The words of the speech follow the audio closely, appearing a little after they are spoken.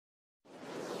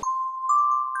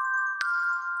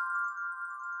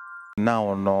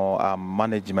Now, no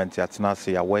management at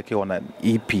Nasi are working on an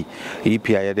EP. Which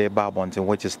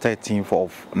is 13th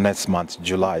of next month,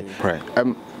 July. Right.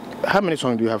 How many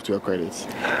songs do you have to your credit?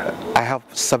 I have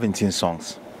 17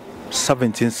 songs,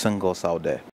 17 singles out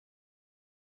there.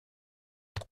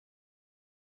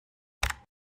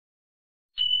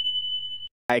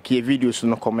 Like your videos,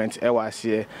 no comment. I was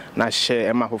here, na share.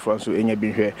 Emma Hofran so any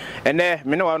been here. And then,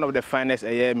 me know one of the finest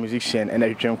musician and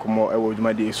I train come out. I was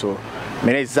my day so.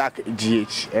 Me name Zack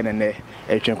GH and then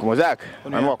I train come Zack.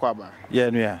 I'm walk about.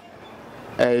 Yeah.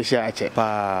 Share check.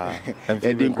 Pa. And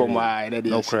didn't come out.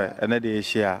 No credit. And then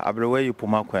share. Everywhere you put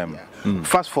my quem.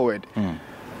 Fast forward.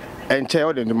 And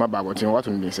tell them to my Bible. What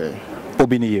do they say?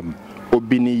 Obiniyem.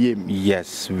 Obiniyem.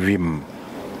 Yes, Vim.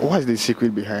 What's the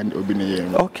secret behind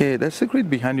Obiniyem? Okay, the secret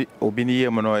behind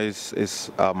Obiniyem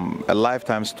is a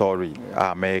lifetime story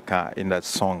America in that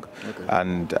song. Okay.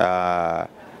 And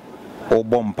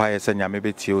Obom Paya Sanya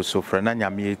maybe Tio so Frena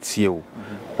Nyami Tio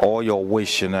all your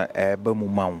wish in a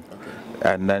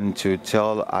and then to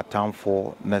tell a town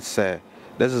for let's say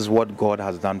this is what God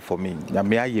has done for me.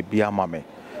 Nyamia ye bia mame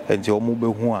and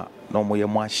Omu Hua. No more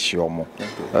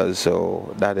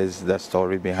so that is the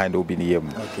story behind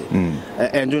Obiniyem. Okay.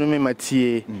 And you know my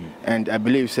TA, and I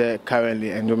believe say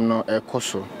currently and you know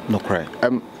Koso. No correct.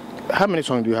 How many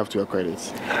songs do you have to your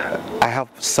credit? I have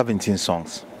 17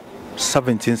 songs,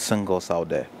 17 singles out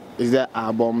there. Is that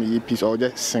album, EPs, or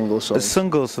just single songs? The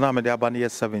singles now they are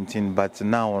 17, but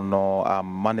now no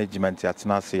management at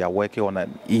Nasi are working on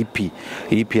an EP.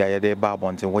 Which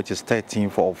is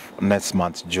 13th of next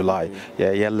month, July.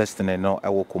 Yeah, listening no I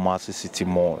will Kumasi City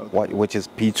Mall, which is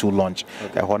P2 launch.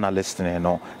 I wanna listening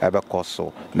no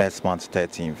Ebekoso next month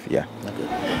 13th. Yeah.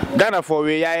 Okay. Ghana for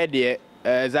we idea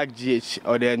Zack GH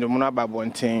or the Ndumuna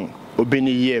Babonting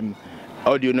Obiniyem.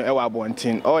 Audio no ewa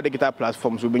bontin all the guitar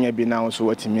platforms will be now so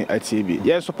what me at TV.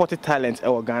 Yeah, supported talent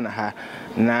ewa Ghana ha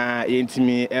na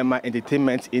intimi Emma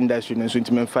entertainment industry and so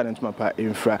intimate finance mapa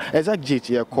infra. Zack GH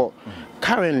here call.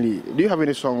 Currently, do you have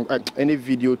any song, any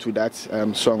video to that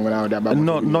song now?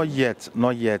 No, not yet.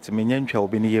 Me nyencha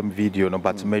Obiniyem video no,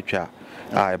 but mecha.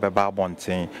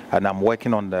 And I'm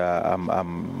working on the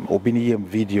Obiniyem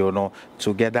video no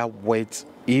together with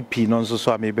EP non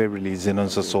so I may be releasing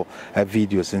so a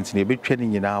video since you be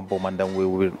training in album and then we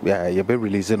will be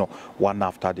releasing one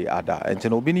after the other and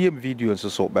then Obiniyem video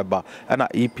so beba and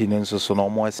EP so no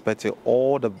more expecting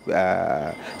all the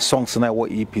songs na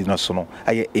what EP no so no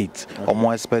I 8 or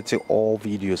more expecting all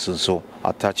videos and so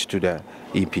attached to the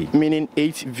EP. Meaning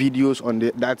 8 videos on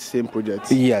that same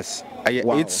project? Yes.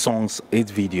 Wow. 8 songs, 8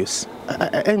 videos.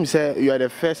 I say you are the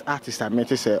first artist I met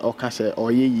say or can say or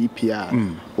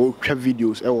EPR or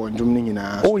videos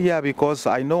Oh yeah, because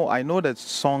I know that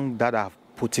song that I've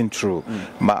putting through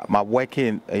my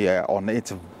working on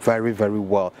it very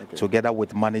well together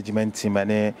with management team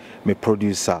and my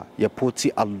producer. You put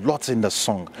a lot in the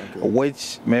song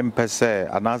which say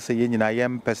and I say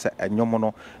pese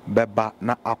enyomono beba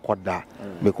na akwada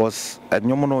because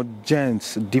enyomono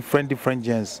gens different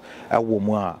gens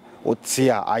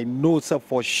I know so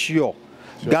for sure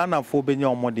Ghana for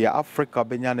Benya Africa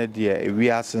Benyane dear, we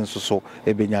are since so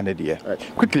a Benyane dear.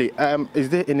 Quickly, is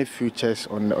there any features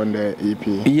on the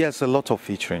EP? Yes, a lot of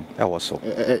featuring. I was so.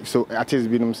 So artists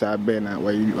Binum Sabena,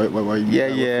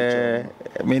 yeah.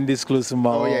 I mean disclose my.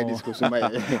 Oh yeah, disclose my.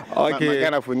 Okay.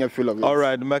 Ghana for your feel of it. All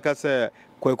right, Maka say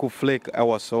Kweku Flake. I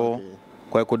was so.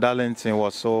 Kweku Darlington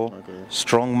was so,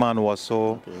 Strongman was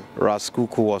so,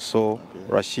 Raskuku was so,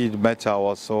 Rashid Meta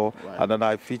was so, and then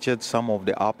I featured some of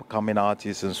the upcoming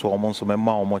artists and so I'm also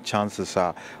more chances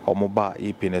are Omoba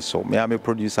EP so. Me I'm a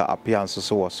producer appearance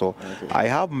so also. I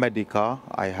have Medica,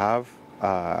 I have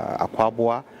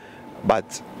Aquabua,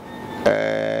 but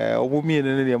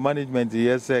management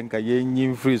yes and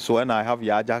free so and I have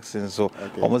Ya Jackson so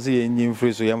almost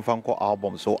free so Yamfanko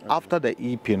album so after the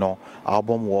EP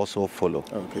album will also follow.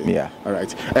 Yeah, all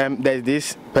right. There's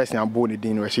this person I'm born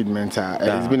in Rashid Mentor.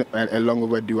 It's been a long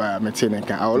overdue. I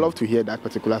would love to hear that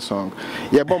particular song.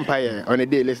 Yeah, Bumpire on a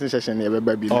day listening session.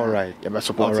 All right,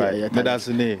 support. That's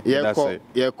the name.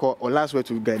 Or last word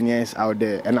to Ghanaians out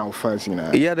there and our fans.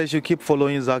 Yeah, they should keep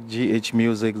following Zack GH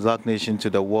Music, Zack Nation to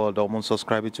the world.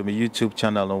 Subscribe to my YouTube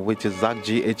channel, which is Zack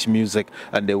GH Music,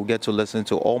 and they will get to listen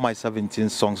to all my 17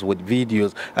 songs with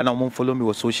videos. And I'm gonna follow me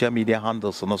with social media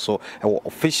handles and also our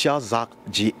official Zack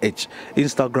GH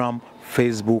Instagram,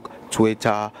 Facebook,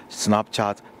 Twitter,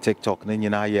 Snapchat, TikTok.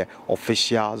 Then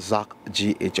official Zack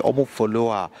GH. Omo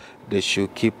follower. They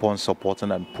should keep on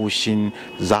supporting and pushing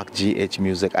Zack GH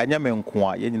music. Anya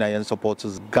menkwa yenina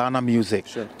supporters Ghana music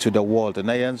to the world. And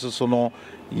I so no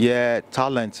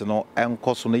talent and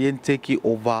cause no take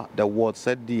over the world.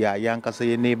 Said the yanka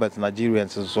say neighbors Nigerians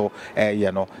so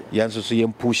so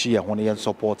yen push ya yen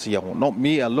support ya. Not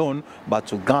me alone, but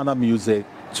to Ghana music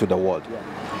to the world.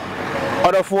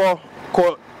 Other for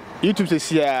YouTube says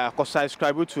here,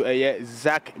 subscribe to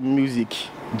Zack Music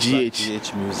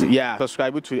GH Music. Yeah,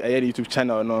 subscribe to a YouTube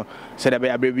channel. No, said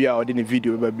about baby or in the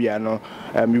video, baby. No,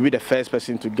 you be the first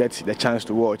person to get the chance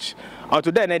to watch.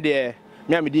 Until then,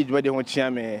 me did what they want to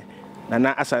me.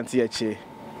 Nana Asante Eche,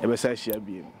 ever say she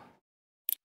be.